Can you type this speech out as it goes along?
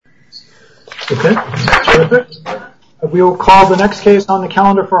Okay, terrific. We will call the next case on the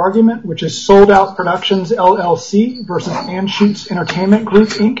calendar for argument, which is Sold Out Productions, LLC versus Anschutz Entertainment Group,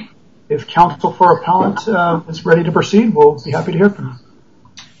 Inc. If counsel for appellant is ready to proceed, we'll be happy to hear from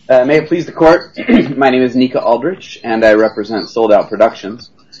you. May it please the court, my name is Nika Aldrich, and I represent Sold Out Productions.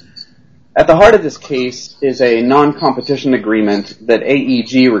 At the heart of this case is a non-competition agreement that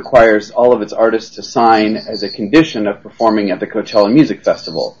AEG requires all of its artists to sign as a condition of performing at the Coachella Music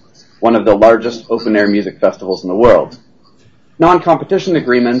Festival, one of the largest open-air music festivals in the world. Non-competition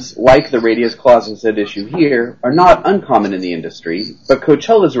agreements, like the radius clauses at issue here, are not uncommon in the industry, but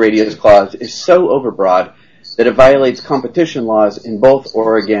Coachella's radius clause is so overbroad that it violates competition laws in both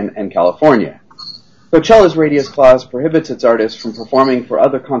Oregon and California. Coachella's radius clause prohibits its artists from performing for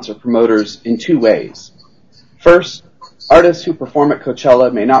other concert promoters in two ways. First, artists who perform at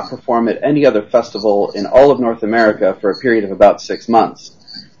Coachella may not perform at any other festival in all of North America for a period of about 6 months.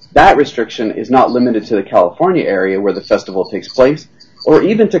 That restriction is not limited to the California area where the festival takes place, or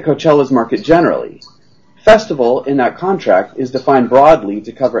even to Coachella's market generally. Festival in that contract is defined broadly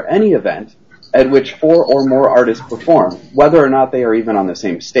to cover any event at which 4 or more artists perform, whether or not they are even on the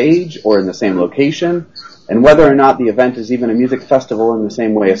same stage or in the same location, and whether or not the event is even a music festival in the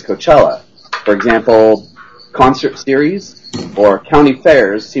same way as Coachella. For example, concert series or county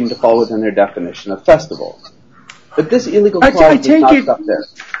fairs seem to fall within their definition of festival. But this illegal clause does not stop there.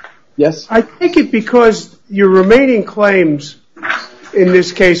 Yes? I take it because your remaining claims in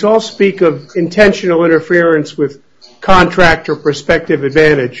this case all speak of intentional interference with contract or prospective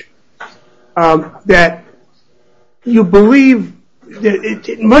advantage. That you believe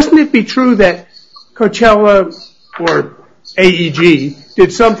that mustn't it be true that Coachella or AEG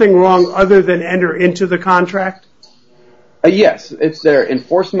did something wrong other than enter into the contract? Yes, it's their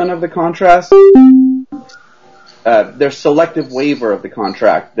enforcement of the contract, their selective waiver of the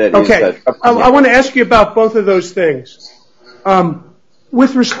contract. I want to ask you about both of those things.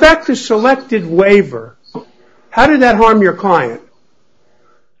 With respect to selected waiver, how did that harm your client?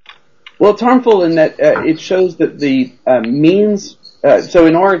 Well, it's harmful in that it shows that the means, so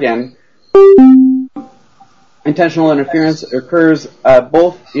in Oregon, intentional interference occurs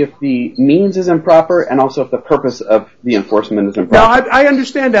both if the means is improper and also if the purpose of the enforcement is improper. Now, I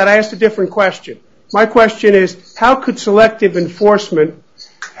understand that. I asked a different question. My question is, how could selective enforcement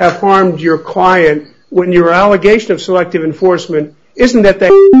have harmed your client when your allegation of selective enforcement isn't that they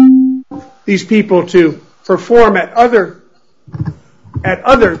these people to perform at other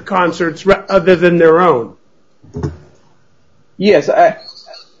concerts other than their own? Yes, I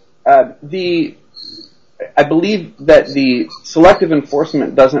believe that the selective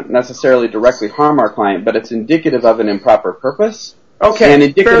enforcement doesn't necessarily directly harm our client, but it's indicative of an improper purpose. Okay, and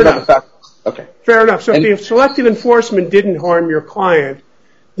indicative fair enough. Of the fact, okay. Fair enough. So if selective enforcement didn't harm your client,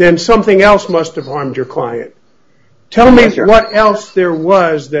 then something else must have harmed your client. Tell me what else there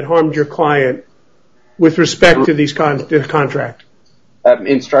was that harmed your client with respect to this contract.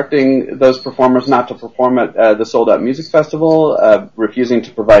 Instructing those performers not to perform at the Sold Out Music Festival, refusing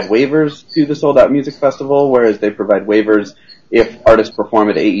to provide waivers to the Sold Out Music Festival, whereas they provide waivers if artists perform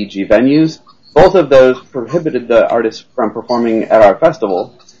at AEG venues. Both of those prohibited the artists from performing at our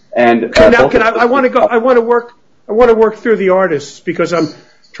festival. And I want to work through the artists because I'm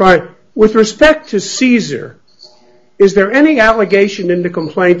trying. With respect to Caesar, is there any allegation in the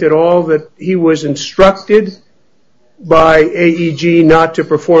complaint at all that he was instructed by AEG not to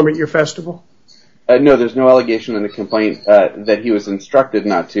perform at your festival? No, there's no allegation in the complaint that he was instructed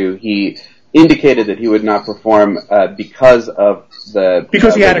not to. He indicated that he would not perform because of the...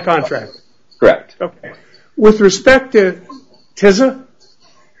 Because he had a contract. Correct. Okay. With respect to TZA?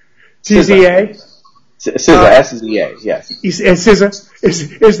 TZA? SZA, S-Z-A, yes.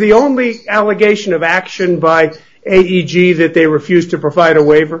 SZA? Is the only allegation of action by AEG that they refused to provide a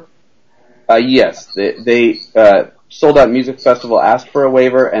waiver? Yes. They Sold Out Music Festival asked for a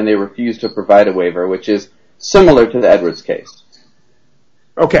waiver, and they refused to provide a waiver, which is similar to the Edwards case.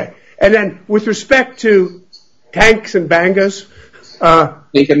 Okay. And then with respect to Tanks and Bangas,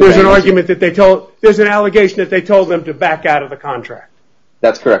 there's an argument that there's an allegation that they told them to back out of the contract.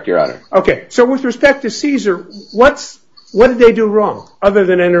 That's correct, Your Honor. Okay. So with respect to Caesar, what did they do wrong other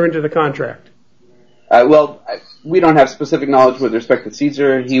than enter into the contract? Well, we don't have specific knowledge with respect to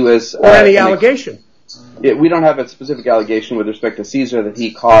Caesar. He was... Or any allegation? We don't have a specific allegation with respect to Caesar that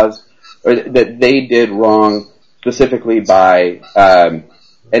he caused, or that they did wrong specifically by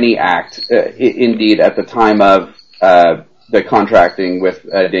any act, indeed, at the time of the contracting with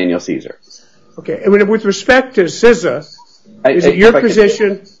Daniel Caesar. Okay. And with respect to SZA, is it your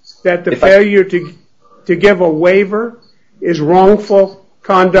position that the failure to give a waiver is wrongful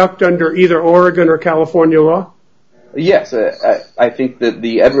conduct under either Oregon or California law? Yes, I think that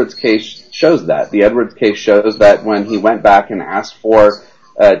the Edwards case shows that. The Edwards case shows that when he went back and asked for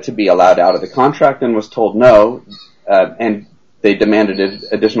to be allowed out of the contract and was told no, and they demanded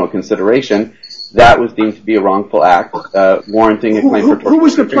additional consideration, that was deemed to be a wrongful act, warranting a claim for torture. Who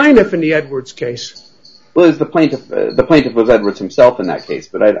was the plaintiff in the Edwards case? Well, it was the plaintiff. The plaintiff was Edwards himself in that case,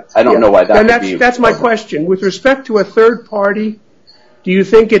 but I don't know why that would be. That's my question. With respect to a third party, do you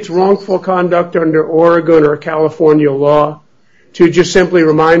think it's wrongful conduct under Oregon or California law to just simply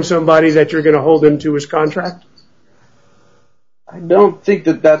remind somebody that you're going to hold him to his contract? I don't think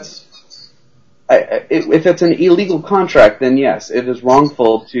that's... If it's an illegal contract, then yes, it is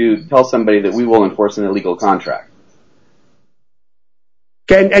wrongful to tell somebody that we will enforce an illegal contract.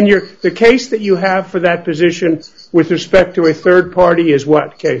 Okay, and the case that you have for that position with respect to a third party is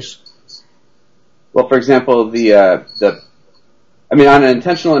what case? Well, for example, on an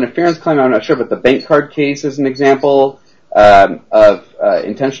intentional interference claim, I'm not sure, but the bank card case is an example of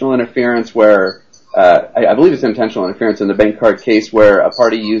intentional interference where, I believe it's intentional interference in the bank card case where a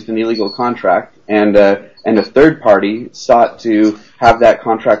party used an illegal contract and a third party sought to have that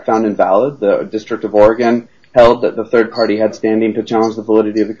contract found invalid. The District of Oregon held that the third party had standing to challenge the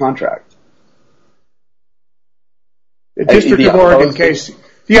validity of the contract. The District of Oregon case. Do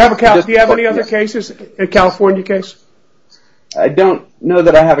you have any other cases? A California case? I don't know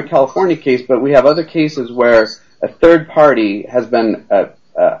that I have a California case, but we have other cases where a third party has been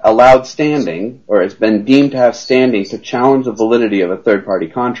allowed standing or has been deemed to have standing to challenge the validity of a third party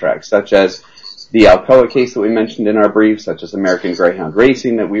contract, such as the Alcoa case that we mentioned in our brief, such as American Greyhound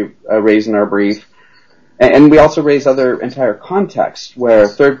Racing that we raised in our brief. And we also raise other entire contexts where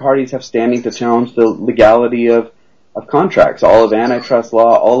third parties have standing to challenge the legality of contracts. All of antitrust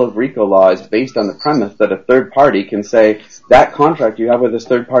law, all of RICO law is based on the premise that a third party can say that contract you have with this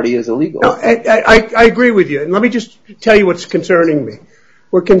third party is illegal. No, I agree with you. And let me just tell you what's concerning me.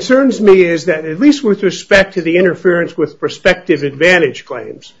 What concerns me is that, at least with respect to the interference with prospective advantage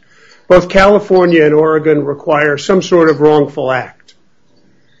claims, both California and Oregon require some sort of wrongful act.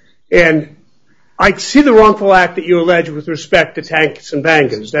 And I see the wrongful act that you allege with respect to Tanks and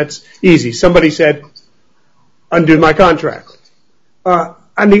Bangas. That's easy. Somebody said, undo my contract.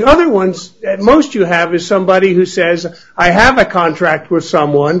 And the other ones, at most you have, is somebody who says, I have a contract with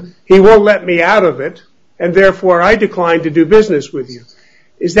someone, he won't let me out of it, and therefore I decline to do business with you.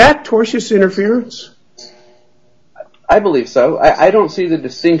 Is that tortious interference? I believe so. I don't see the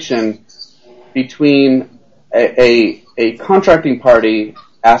distinction between a contracting party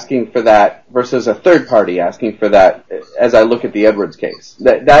asking for that versus a third party asking for that as I look at the Edwards case.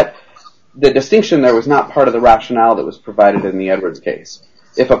 The distinction there was not part of the rationale that was provided in the Edwards case.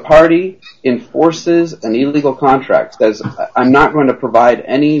 If a party enforces an illegal contract, says, I'm not going to provide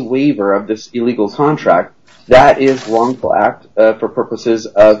any waiver of this illegal contract, that is wrongful act for purposes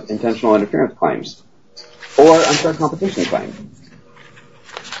of intentional interference claims or unfair competition claims.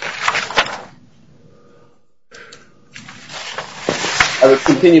 I would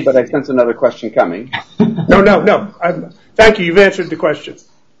continue, but I sense another question coming. No. Thank you. You've answered the question.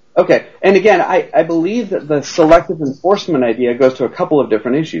 Okay. And again, I believe that the selective enforcement idea goes to a couple of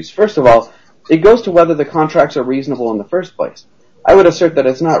different issues. First of all, it goes to whether the contracts are reasonable in the first place. I would assert that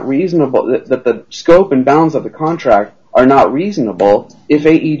it's not reasonable, that the scope and bounds of the contract are not reasonable if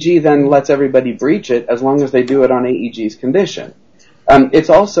AEG then lets everybody breach it as long as they do it on AEG's condition. It's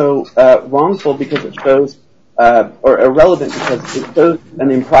also wrongful because it shows, or irrelevant because it shows an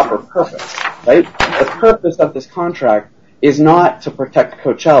improper purpose, right? The purpose of this contract is not to protect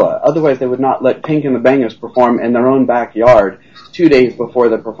Coachella. Otherwise, they would not let Pink and the Bangers perform in their own backyard 2 days before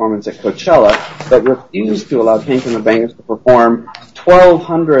the performance at Coachella, but refused to allow Pink and the Bangers to perform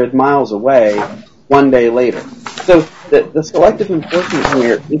 1,200 miles away 1 day later. So the selective enforcement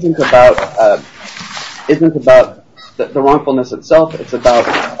here isn't about the wrongfulness itself. It's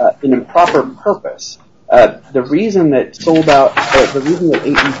about an improper purpose. The reason that the reason that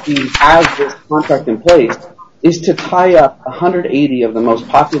AEG has this contract in place is to tie up 180 of the most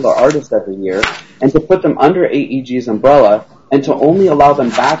popular artists every year and to put them under AEG's umbrella and to only allow them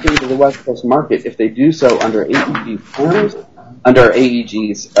back into the West Coast market if they do so under AEG's terms, under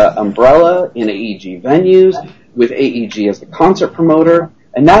AEG's umbrella, in AEG venues, with AEG as the concert promoter,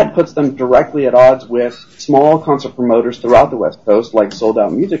 and that puts them directly at odds with small concert promoters throughout the West Coast, like Sold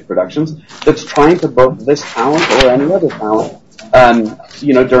Out Music Productions, that's trying to book this talent or any other talent,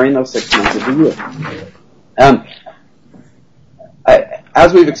 during those 6 months of the year.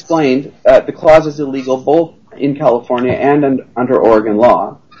 As we've explained, the clause is illegal both in California and under Oregon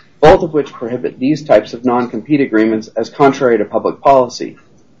law. both of which prohibit these types of non-compete agreements as contrary to public policy.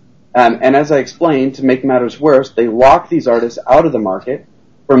 And as I explained, to make matters worse, they lock these artists out of the market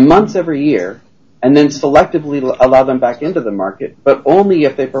for months every year and then selectively allow them back into the market, but only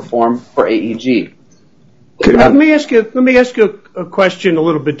if they perform for AEG. Let me ask you a question a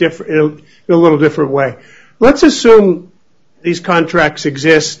little bit different, in a little different way. Let's assume these contracts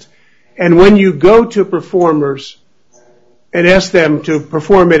exist, and when you go to performers and ask them to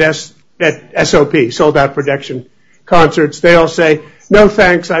perform at SOP, Sold Out Production concerts, they all say, "No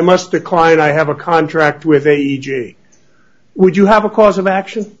thanks, I must decline, I have a contract with AEG." Would you have a cause of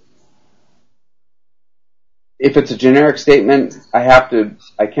action? If it's a generic statement,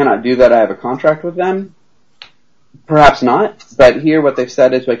 I cannot do that, I have a contract with them. Perhaps not, but here what they've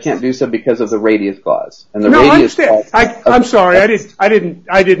said is I can't do so because of the radius clause. And the radius clause. I'm sorry, I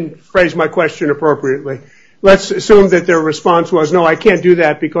didn't phrase my question appropriately. Let's assume that their response was, no, I can't do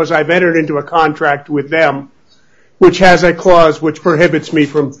that because I've entered into a contract with them, which has a clause which prohibits me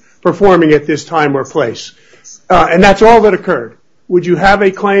from performing at this time or place. And that's all that occurred. Would you have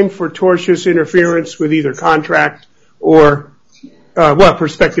a claim for tortious interference with either contract or,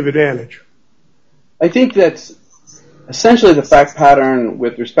 prospective advantage? I think that's essentially the fact pattern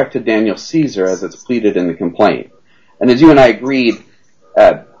with respect to Daniel Caesar as it's pleaded in the complaint. And as you and I agreed,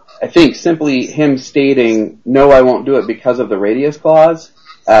 I think simply him stating, no, I won't do it because of the radius clause,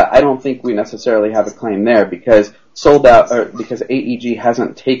 I don't think we necessarily have a claim there because because AEG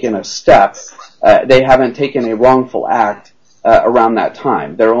hasn't taken a step, they haven't taken a wrongful act around that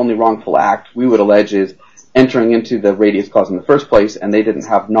time. Their only wrongful act, we would allege, is entering into the radius clause in the first place, and they didn't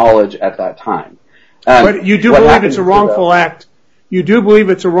have knowledge at that time. But you do believe it's a wrongful act. You do believe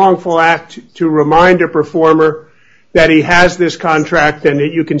it's a wrongful act to remind a performer that he has this contract and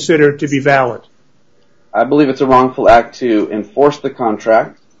that you consider it to be valid. I believe it's a wrongful act to enforce the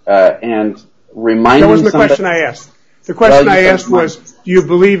contract and remind. That wasn't the question I asked. The question I asked was, do you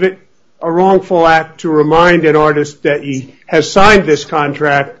believe it a wrongful act to remind an artist that he has signed this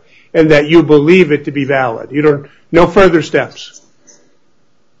contract and that you believe it to be valid? No further steps.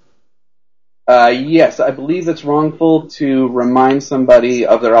 Yes, I believe it's wrongful to remind somebody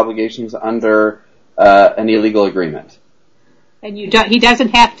of their obligations under an illegal agreement. And he doesn't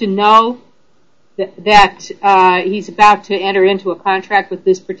have to know that he's about to enter into a contract with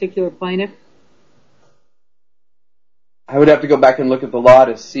this particular plaintiff? I would have to go back and look at the law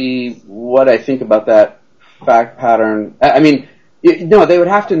to see what I think about that fact pattern. I mean, no, they would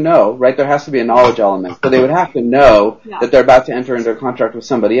have to know, right? There has to be a knowledge element. So they would have to know that they're about to enter into a contract with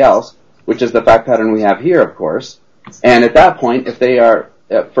somebody else, which is the fact pattern we have here, of course. And at that point, if they are,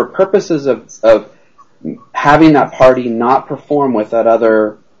 for purposes of having that party not perform with that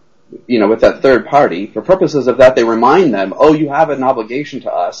other, with that third party, for purposes of that, they remind them, oh, you have an obligation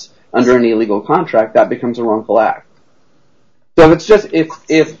to us under an illegal contract, that becomes a wrongful act. So if it's just,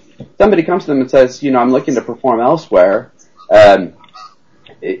 if somebody comes to them and says, I'm looking to perform elsewhere, want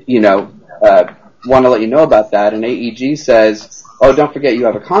to let you know about that, and AEG says, oh, don't forget you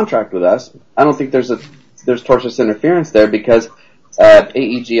have a contract with us, I don't think there's tortious interference there because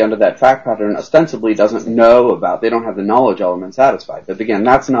AEG under that fact pattern ostensibly doesn't know about, they don't have the knowledge element satisfied. But again,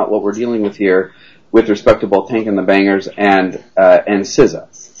 that's not what we're dealing with here with respect to both Tank and the Bangers and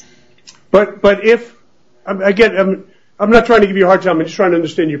SZA. But if, again, I'm not trying to give you a hard time, I'm just trying to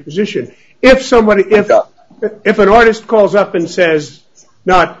understand your position. If an artist calls up and says,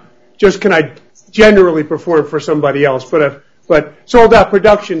 not just can I generally perform for somebody else, but Sold Out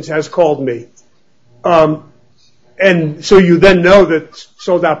Productions has called me. And so you then know that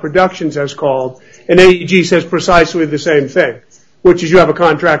Sold Out Productions has called, and AEG says precisely the same thing, which is you have a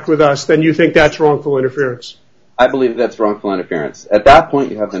contract with us, then you think that's wrongful interference. I believe that's wrongful interference. At that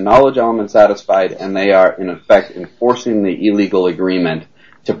point, you have the knowledge element satisfied, and they are, in effect, enforcing the illegal agreement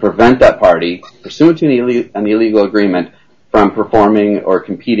to prevent that party, pursuant to an illegal agreement, from performing or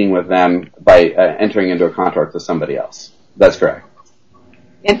competing with them by entering into a contract with somebody else. That's correct.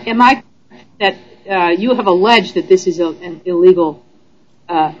 And am I that you have alleged that this is an illegal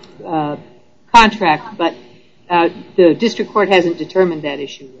contract, but the district court hasn't determined that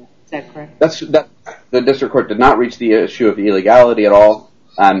issue yet. Is that correct? The district court did not reach the issue of illegality at all,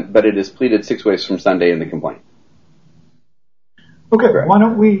 but it is pleaded 6 ways from Sunday in the complaint. Okay, why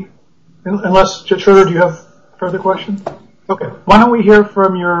don't we, unless, Schroeder, do you have further questions? Okay, why don't we hear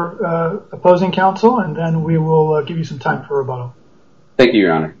from your opposing counsel, and then we will give you some time for rebuttal. Thank you,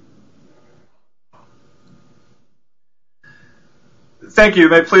 Your Honor. Thank you.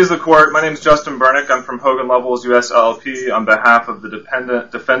 May it please the court. My name is Justin Bernick. I'm from Hogan Lovells US LLP on behalf of the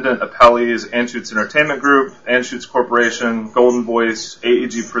defendant appellees, Anschutz Entertainment Group, Anschutz Corporation, Golden Voice,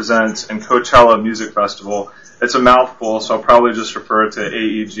 AEG Presents, and Coachella Music Festival. It's a mouthful, so I'll probably just refer to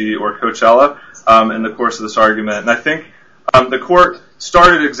AEG or Coachella in the course of this argument. And I think the court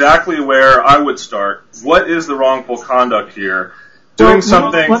started exactly where I would start. What is the wrongful conduct here? Doing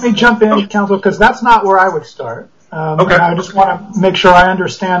something. Let me jump in, counsel, because that's not where I would start. Okay. And I just want to make sure I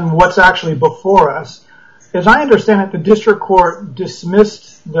understand what's actually before us. As I understand it, the district court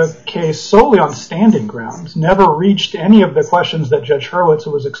dismissed the case solely on standing grounds, never reached any of the questions that Judge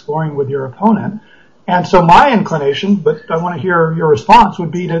Hurwitz was exploring with your opponent. And so my inclination, but I want to hear your response,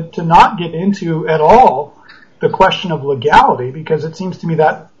 would be to not get into at all the question of legality, because it seems to me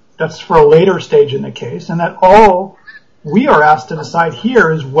that that's for a later stage in the case, and that all we are asked to decide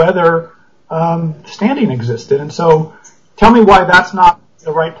here is whether standing existed. And so tell me why that's not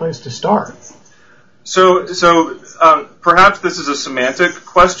the right place to start. So perhaps this is a semantic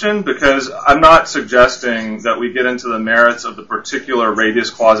question, because I'm not suggesting that we get into the merits of the particular radius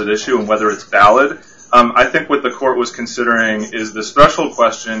clause at issue and whether it's valid. I think what the court was considering is this threshold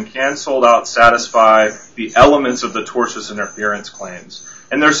question: can Sold Out satisfy the elements of the tortious interference claims?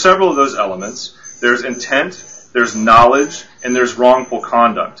 And there's several of those elements. There's intent, there's knowledge, and there's wrongful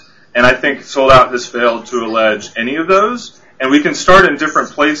conduct. And I think Sold Out has failed to allege any of those. And we can start in different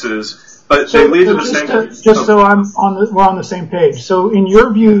places, but they lead to the same. Just so we're on the same page. So in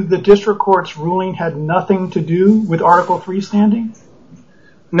your view, the district court's ruling had nothing to do with Article 3 standing?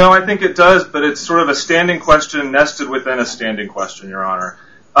 No, I think it does, but it's sort of a standing question nested within a standing question, Your Honor.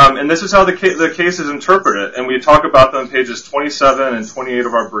 And this is how the case is interpreted, and we talk about them on pages 27 and 28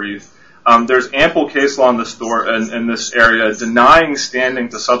 of our brief. There's ample case law in this area denying standing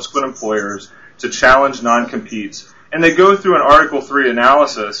to subsequent employers to challenge non-competes. And they go through an Article 3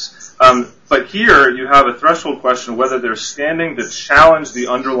 analysis. But here you have a threshold question whether they're standing to challenge the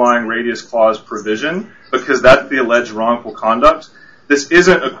underlying radius clause provision, because that's the alleged wrongful conduct. This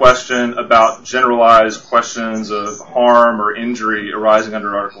isn't a question about generalized questions of harm or injury arising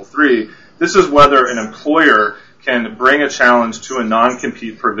under Article 3. This is whether an employer can bring a challenge to a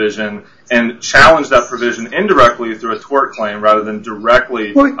non-compete provision and challenge that provision indirectly through a tort claim rather than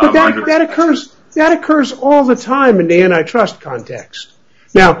directly under that occurs all the time in the antitrust context.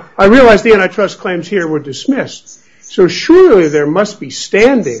 Now, I realize the antitrust claims here were dismissed, so surely there must be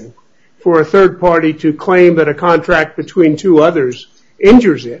standing for a third party to claim that a contract between two others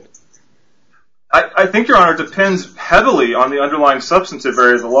injures it. I think, Your Honor, it depends heavily on the underlying substantive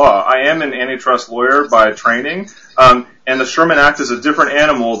area of the law. I am an antitrust lawyer by training, and the Sherman Act is a different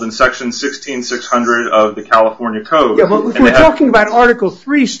animal than Section 16600 of the California Code. Yeah, but if we're talking about Article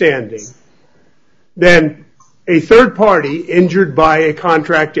 3 standing, then a third party injured by a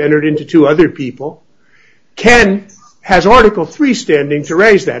contract entered into two other people has Article 3 standing to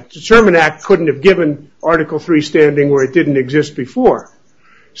raise that. The Sherman Act couldn't have given Article 3 standing where it didn't exist before.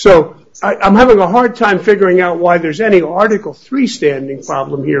 So I'm having a hard time figuring out why there's any Article 3 standing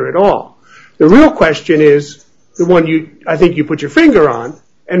problem here at all. The real question is the one I think you put your finger on,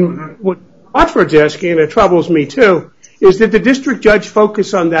 and what Watford's asking, and it troubles me too, is did the district judge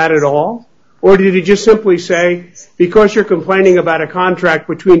focus on that at all? Or did he just simply say, because you're complaining about a contract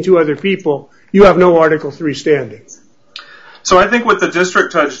between two other people, you have no Article 3 standing? So I think what the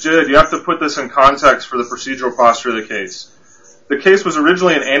district judge did, you have to put this in context for the procedural posture of the case. The case was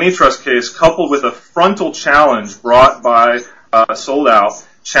originally an antitrust case coupled with a frontal challenge brought by Sold Out,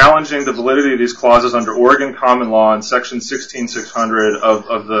 challenging the validity of these clauses under Oregon common law in Section 16600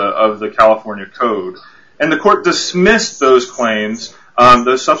 of the California Code. And the court dismissed those claims,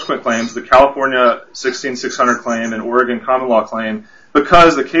 those subsequent claims, the California 16600 claim and Oregon common law claim,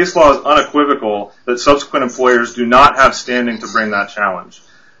 because the case law is unequivocal that subsequent employers do not have standing to bring that challenge.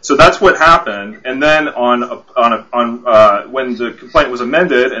 So that's what happened. And then when the complaint was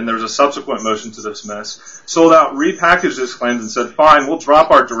amended and there was a subsequent motion to dismiss, Sold Out repackaged its claims and said, fine, we'll drop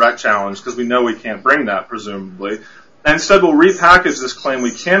our direct challenge because we know we can't bring that, presumably. And instead we'll repackage this claim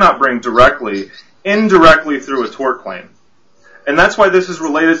we cannot bring directly, indirectly through a tort claim. And that's why this is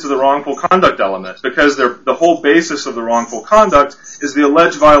related to the wrongful conduct element, because the whole basis of the wrongful conduct is the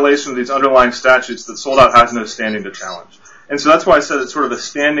alleged violation of these underlying statutes that Sold Out has no standing to challenge. And so that's why I said it's sort of a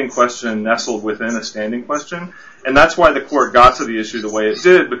standing question nestled within a standing question. And that's why the court got to the issue the way it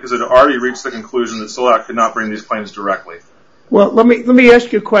did, because it had already reached the conclusion that Sold Out could not bring these claims directly. Well, let me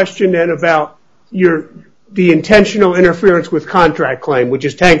ask you a question then about the intentional interference with contract claim, which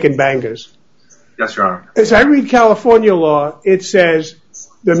is Tank and Bangas. Yes, Your Honor. As I read California law, it says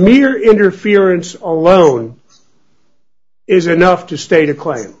the mere interference alone is enough to state a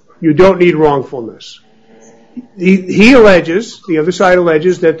claim. You don't need wrongfulness. He alleges, the other side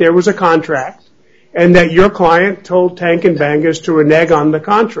alleges, that there was a contract and that your client told Tank and Bangas to renege on the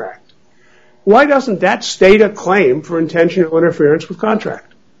contract. Why doesn't that state a claim for intentional interference with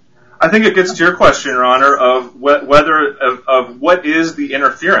contract? I think it gets to your question, Your Honor, of what is the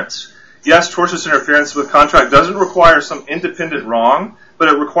interference. Yes, tortious interference with contract doesn't require some independent wrong, but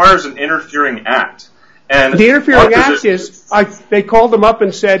it requires an interfering act. And the interfering act is, they called them up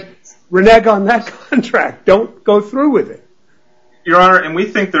and said, renege on that contract. Don't go through with it. Your Honor, and we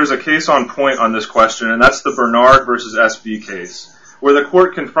think there's a case on point on this question, and that's the Bernard versus SB case, where the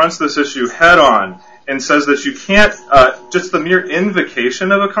court confronts this issue head on and says that you can't, just the mere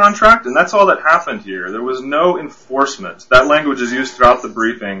invocation of a contract, and that's all that happened here. There was no enforcement. That language is used throughout the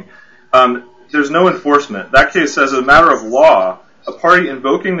briefing. There's no enforcement. That case says, as a matter of law, a party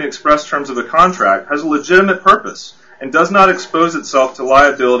invoking the express terms of a contract has a legitimate purpose and does not expose itself to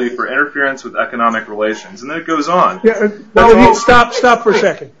liability for interference with economic relations. And then it goes on. Stop for a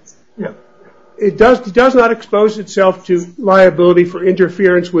second. Yeah. It does not expose itself to liability for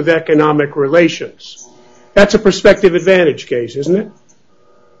interference with economic relations. That's a prospective advantage case, isn't it?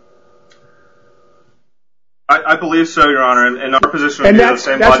 I believe so, Your Honor, and our position would be the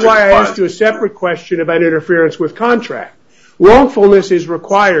same. That's why I asked you a separate question about interference with contract. Wrongfulness is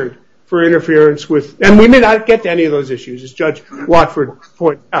required for interference with, and we may not get to any of those issues, as Judge Watford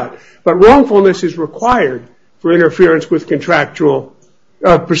pointed out, but wrongfulness is required for interference with contractual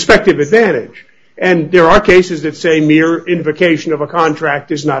prospective advantage. And there are cases that say mere invocation of a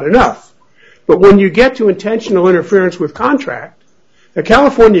contract is not enough. But when you get to intentional interference with contract, the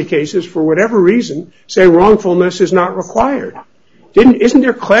California cases, for whatever reason, say wrongfulness is not required. Isn't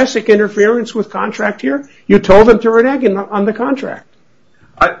there classic interference with contract here? You told them to renege on the contract.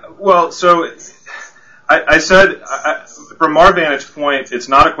 I said, from our vantage point, it's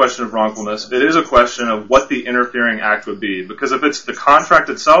not a question of wrongfulness. It is a question of what the interfering act would be. Because if it's the contract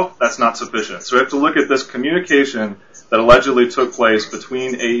itself, that's not sufficient. So we have to look at this communication that allegedly took place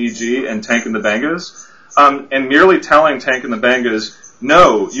between AEG and Tank and the Bangas, and merely telling Tank and the Bangas,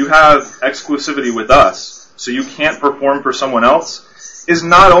 no, you have exclusivity with us, so you can't perform for someone else, is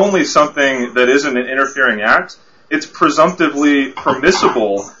not only something that isn't an interfering act, it's presumptively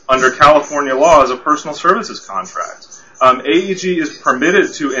permissible under California law as a personal services contract. AEG is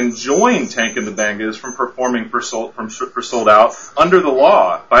permitted to enjoin Tank and the Bangas from performing for sold out under the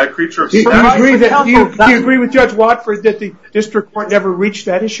law by a creature of statute. Do you agree with Judge Watford that the district court never reached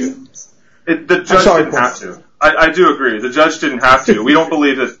that issue? The judge didn't have to. I do agree. The judge didn't have to. We don't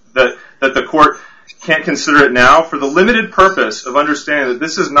believe that the court can't consider it now for the limited purpose of understanding that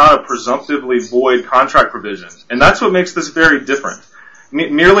this is not a presumptively void contract provision. And that's what makes this very different.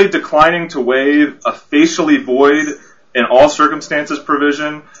 Merely declining to waive a facially void in all circumstances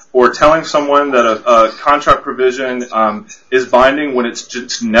provision, or telling someone that a contract provision is binding when it's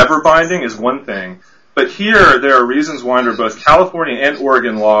just never binding is one thing. But here, there are reasons why under both California and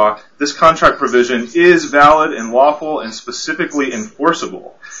Oregon law, this contract provision is valid and lawful and specifically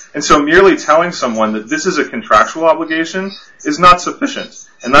enforceable. And so merely telling someone that this is a contractual obligation is not sufficient.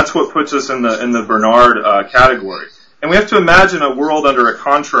 And that's what puts us in the Bernard category. And we have to imagine a world under a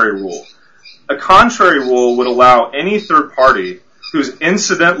contrary rule. A contrary rule would allow any third party who's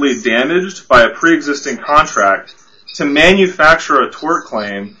incidentally damaged by a pre-existing contract to manufacture a tort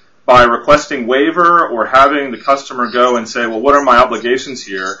claim by requesting waiver or having the customer go and say, well, what are my obligations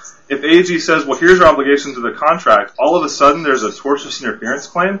here? If AG says, well, here's your obligation to the contract, all of a sudden there's a tortious interference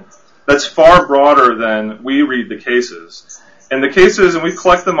claim. That's far broader than we read the cases. And the cases, and we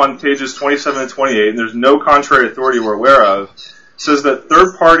collect them on pages 27 and 28, and there's no contrary authority we're aware of, says that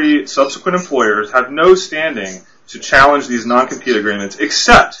third-party subsequent employers have no standing to challenge these non-compete agreements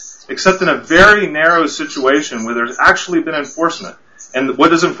except in a very narrow situation where there's actually been enforcement. And what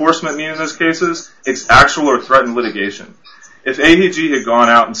does enforcement mean in those cases? It's actual or threatened litigation. If AEG had gone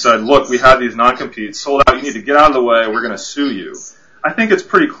out and said, look, we have these non-competes, sold out, you need to get out of the way, we're going to sue you, I think it's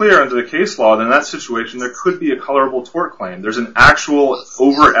pretty clear under the case law that in that situation there could be a colorable tort claim. There's an actual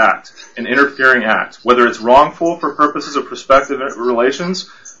overt act, an interfering act, whether it's wrongful for purposes of prospective relations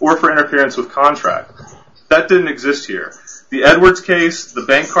or for interference with contract. That didn't exist here. The Edwards case, the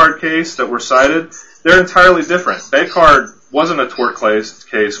bank card case that were cited, they're entirely different. Bank card wasn't a tort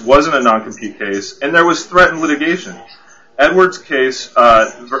case, wasn't a non-compete case, and there was threatened litigation. Edwards' case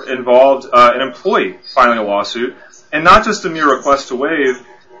involved an employee filing a lawsuit, and not just a mere request to waive.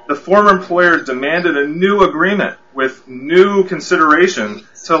 The former employer demanded a new agreement with new consideration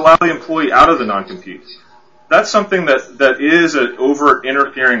to allow the employee out of the non-compete. that's something that is an overt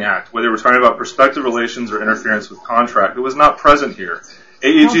interfering act, whether we're talking about prospective relations or interference with contract. It was not present here.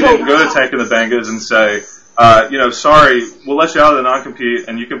 AEG didn't go to Tank and the Bangas and say, sorry, we'll let you out of the non-compete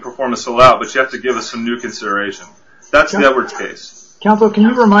and you can perform a sold out, but you have to give us some new consideration. That's the Edwards case. Counsel, can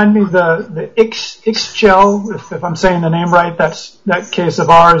you remind me the Ixchel, if I'm saying the name right, that case of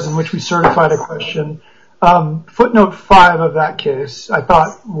ours in which we certified a question. Footnote 5 of that case I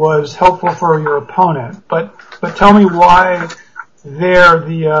thought was helpful for your opponent, but tell me why there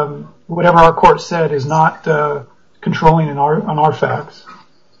whatever our court said is not controlling on our facts.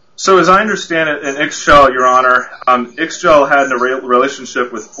 So as I understand it, in Ixchel, Your Honor, Ixchel had a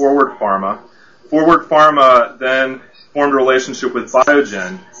relationship with Forward Pharma. Forward Pharma then formed a relationship with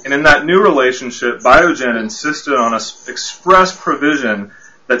Biogen, and in that new relationship, Biogen insisted on an express provision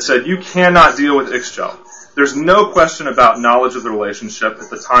that said you cannot deal with Ixchel. There's no question about knowledge of the relationship at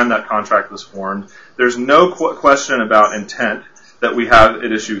the time that contract was formed. There's no question about intent that we have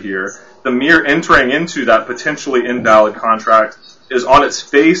at issue here. The mere entering into that potentially invalid contract is on its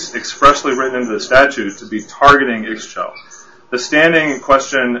face expressly written into the statute to be targeting Ixchel. The standing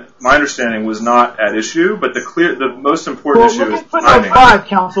question, my understanding, was not at issue, but the most important issue is timing. Footnote 5,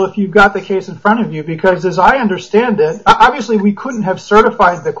 counsel, if you've got the case in front of you, because as I understand it, obviously we couldn't have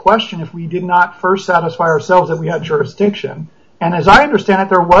certified the question if we did not first satisfy ourselves that we had jurisdiction. And as I understand it,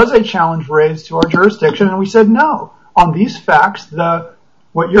 there was a challenge raised to our jurisdiction, and we said no. On these facts,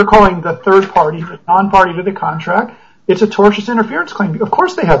 what you're calling the third party, the non-party to the contract, it's a tortious interference claim. Of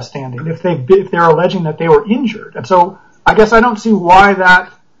course they have standing if they're alleging that they were injured. And so I guess I don't see why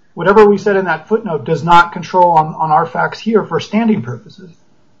that, whatever we said in that footnote, does not control on our facts here for standing purposes.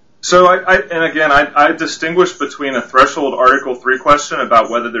 So, I distinguish between a threshold Article 3 question about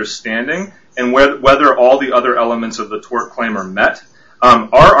whether there's standing and whether all the other elements of the tort claim are met.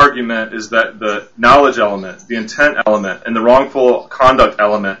 Our argument is that the knowledge element, the intent element, and the wrongful conduct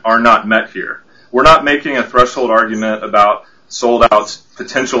element are not met here. We're not making a threshold argument about sold out's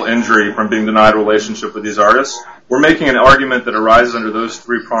potential injury from being denied a relationship with these artists. We're making an argument that arises under those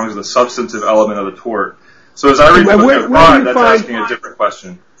three prongs of the substantive element of the tort. So as I read footnote 5, that's asking a different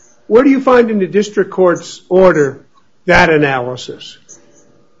question. Where do you find in the district court's order that analysis?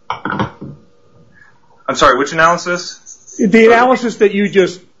 I'm sorry, which analysis? The analysis that you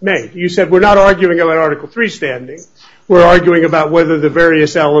just made. You said we're not arguing about Article 3 standing. We're arguing about whether the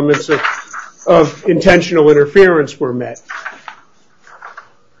various elements of intentional interference were met.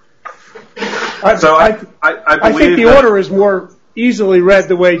 So I think the order is more easily read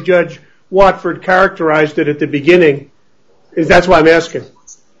the way Judge Watford characterized it at the beginning. That's why I'm asking.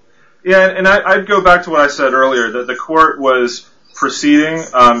 Yeah, and I'd go back to what I said earlier, that the court was proceeding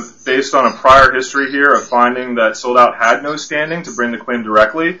based on a prior history here of finding that Sold Out had no standing to bring the claim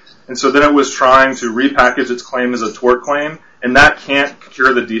directly, and so then it was trying to repackage its claim as a tort claim, and that can't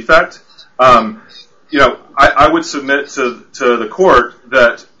cure the defect. I would submit to the court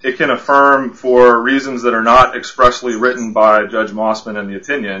that it can affirm for reasons that are not expressly written by Judge Mossman in the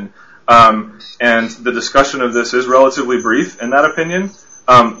opinion, and the discussion of this is relatively brief in that opinion.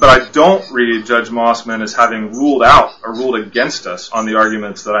 But I don't read Judge Mossman as having ruled out or ruled against us on the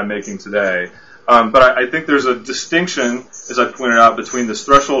arguments that I'm making today. But I think there's a distinction, as I pointed out, between this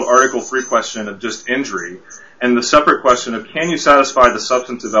threshold Article 3 question of just injury and the separate question of can you satisfy the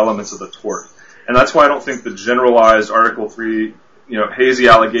substantive elements of the tort. And that's why I don't think the generalized Article 3, hazy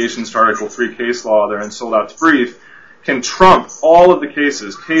allegations to Article 3 case law there in Sold Out's brief can trump all of the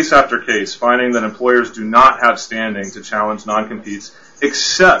cases, case after case, finding that employers do not have standing to challenge non-competes,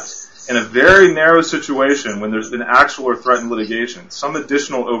 except in a very narrow situation when there's been actual or threatened litigation, some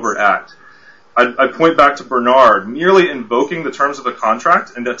additional overt act. I point back to Bernard. Merely invoking the terms of a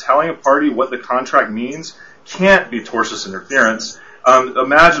contract and telling a party what the contract means can't be tortious interference.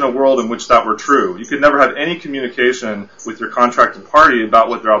 Imagine a world in which that were true. You could never have any communication with your contracted party about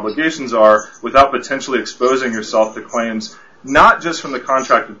what their obligations are without potentially exposing yourself to claims not just from the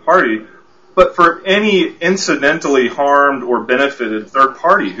contracted party, but for any incidentally harmed or benefited third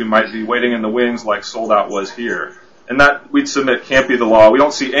party who might be waiting in the wings like Sold Out was here. And that, we'd submit, can't be the law. We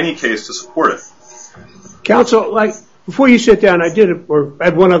don't see any case to support it. Counsel, before you sit down, I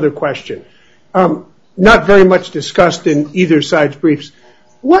had one other question. Not very much discussed in either side's briefs.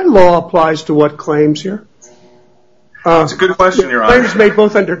 What law applies to what claims here? It's a good question, Your Honor. Claims made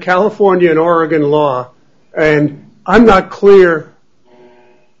both under California and Oregon law, and I'm not clear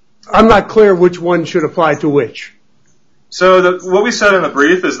which one should apply to which. So what we said in the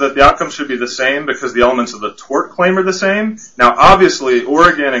brief is that the outcome should be the same because the elements of the tort claim are the same. Now, obviously,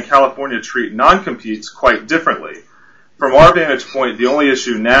 Oregon and California treat non-competes quite differently. from our vantage point, the only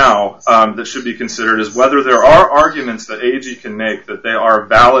issue now that should be considered is whether there are arguments that AG can make that they are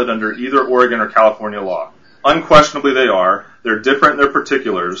valid under either Oregon or California law. Unquestionably they are. They're different in their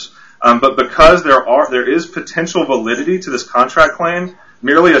particulars. But because there is potential validity to this contract claim,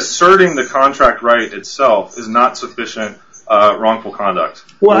 merely asserting the contract right itself is not sufficient wrongful conduct.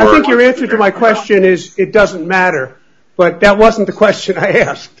 Well, I think your answer to my question is it doesn't matter, but that wasn't the question I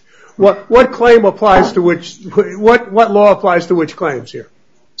asked. What claim applies to which? What law applies to which claims here?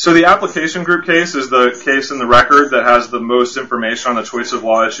 So the application group case is the case in the record that has the most information on the choice of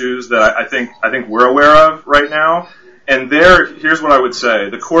law issues that I think we're aware of right now. And here's what I would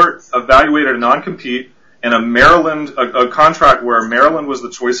say: the court evaluated a non-compete in a contract where Maryland was the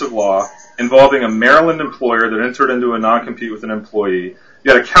choice of law, involving a Maryland employer that entered into a non-compete with an employee.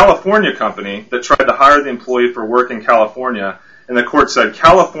 You had a California company that tried to hire the employee for work in California, and the court said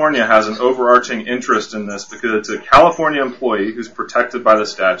California has an overarching interest in this because it's a California employee who's protected by the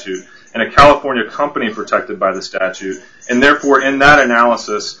statute and a California company protected by the statute, and therefore in that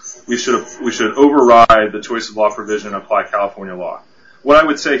analysis we should override the choice of law provision and apply California law. What I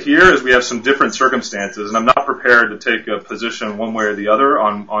would say here is we have some different circumstances, and I'm not prepared to take a position one way or the other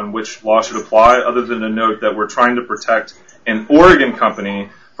on which law should apply, other than to note that we're trying to protect an Oregon company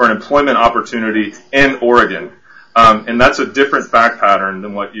for an employment opportunity in Oregon. And that's a different fact pattern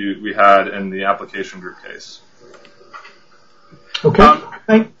than what we had in the application group case.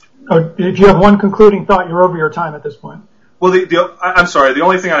 Okay. If you have one concluding thought, you're over your time at this point. Well, I'm sorry. The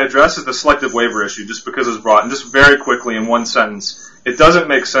only thing I address is the selective waiver issue, just because it's brought. And just very quickly, in one sentence, it doesn't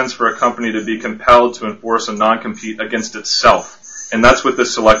make sense for a company to be compelled to enforce a non-compete against itself. And that's what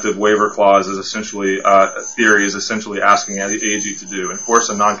this selective waiver clause is essentially, theory is essentially asking the AG to do, enforce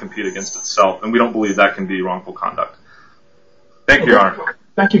a non-compete against itself. And we don't believe that can be wrongful conduct. Thank you, Your Honor.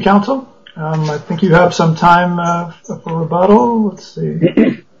 Thank you, counsel. I think you have some time for rebuttal. Let's see.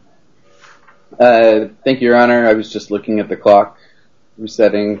 Thank you, Your Honor. I was just looking at the clock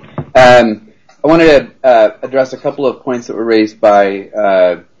resetting. I wanted to address a couple of points that were raised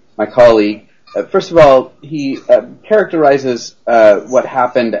by my colleague. First of all, he characterizes what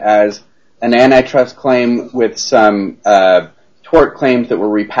happened as an antitrust claim with some tort claims that were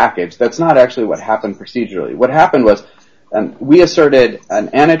repackaged. That's not actually what happened procedurally. What happened was we asserted an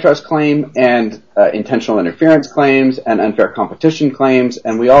antitrust claim and intentional interference claims and unfair competition claims,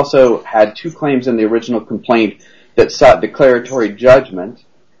 and we also had two claims in the original complaint that sought declaratory judgment.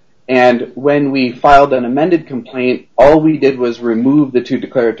 And when we filed an amended complaint, all we did was remove the two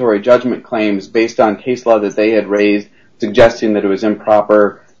declaratory judgment claims based on case law that they had raised, suggesting that it was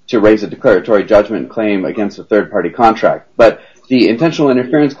improper to raise a declaratory judgment claim against a third-party contract. But the intentional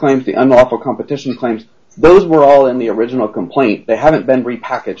interference claims, the unlawful competition claims, those were all in the original complaint. They haven't been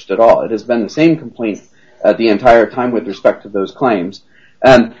repackaged at all. It has been the same complaint the entire time with respect to those claims.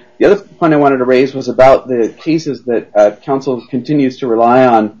 The other point I wanted to raise was about the cases that counsel continues to rely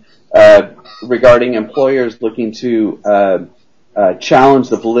on regarding employers looking to challenge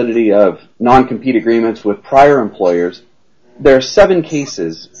the validity of non-compete agreements with prior employers. There are 7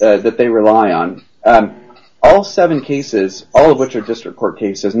 cases that they rely on. All 7 cases, all of which are district court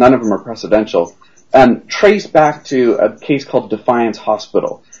cases, none of them are precedential, trace back to a case called Defiance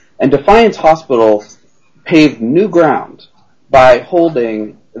Hospital. And Defiance Hospital paved new ground by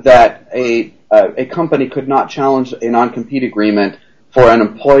holding that a company could not challenge a non-compete agreement for an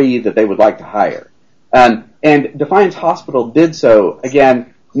employee that they would like to hire. And Defiance Hospital did so,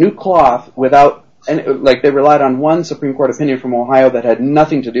 again, new cloth, without, they relied on one Supreme Court opinion from Ohio that had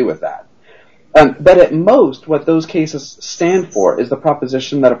nothing to do with that. But at most, what those cases stand for is the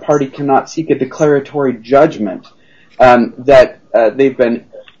proposition that a party cannot seek a declaratory judgment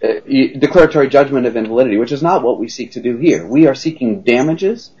declaratory judgment of invalidity, which is not what we seek to do here. We are seeking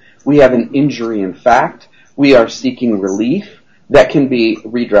damages. We have an injury in fact. We are seeking relief that can be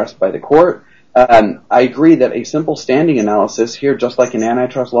redressed by the court. I agree that a simple standing analysis here, just like in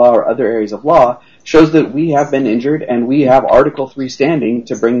antitrust law or other areas of law, shows that we have been injured and we have Article III standing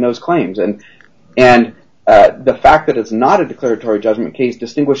to bring those claims. And the fact that it's not a declaratory judgment case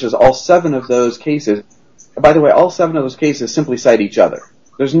distinguishes all 7 of those cases. By the way, all 7 of those cases simply cite each other.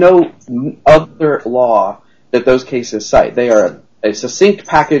 There's no other law that those cases cite. They are a succinct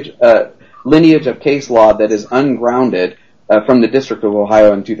lineage of case law that is ungrounded from the District of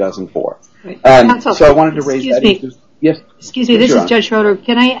Ohio in 2004. Counsel, so I wanted to raise that issue. Yes. Excuse me, this is Judge Schroeder.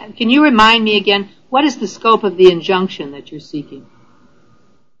 Can you remind me again, what is the scope of the injunction that you're seeking?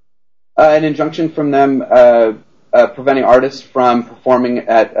 An injunction from them preventing artists from performing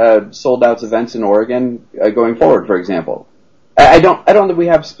at sold out events in Oregon going forward, for example. I don't know that we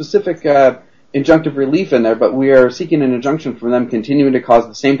have specific injunctive relief in there, but we are seeking an injunction from them continuing to cause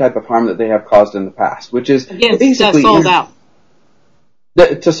the same type of harm that they have caused in the past, which is basically sold out.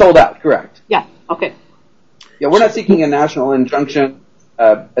 To sold out, correct. Yeah, okay. Yeah, we're not seeking a national injunction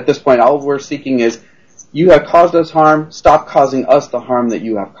at this point. All we're seeking is you have caused us harm, stop causing us the harm that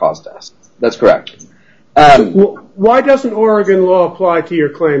you have caused us. That's correct. Why doesn't Oregon law apply to your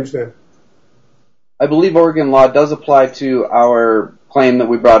claims then? I believe Oregon law does apply to our claim that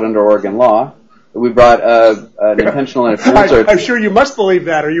we brought under Oregon law. We brought an intentional interference. I'm sure you must believe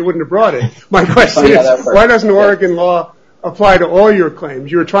that, or you wouldn't have brought it. My question is, why doesn't Oregon law apply to all your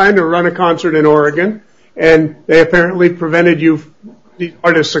claims? You were trying to run a concert in Oregon, and they apparently prevented you, the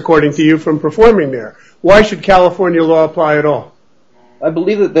artists according to you, from performing there. Why should California law apply at all? I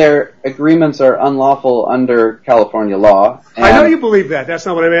believe that their agreements are unlawful under California law. I know you believe that. That's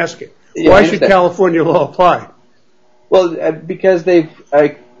not what I'm asking. Yeah, why should California law apply? Well, because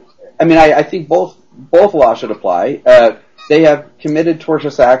I think both laws should apply. They have committed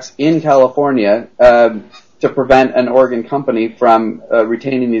tortious acts in California to prevent an Oregon company from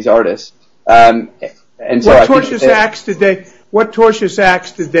retaining these artists. And so what tortious acts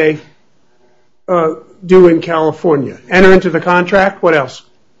did they do in California? Enter into the contract? What else?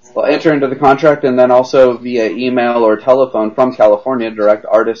 Well, enter into the contract, and then also via email or telephone from California direct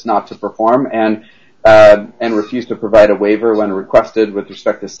artists not to perform and refuse to provide a waiver when requested with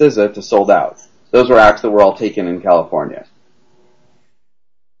respect to SZA to sold out. Those were acts that were all taken in California.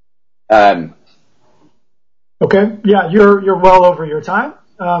 Okay. Yeah, you're well over your time,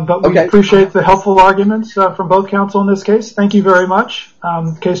 but we appreciate the helpful arguments from both counsel in this case. Thank you very much.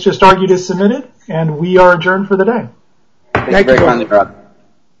 The case just argued is submitted, and we are adjourned for the day. Thank you very kindly, Rob.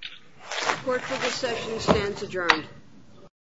 Court for this session stands adjourned.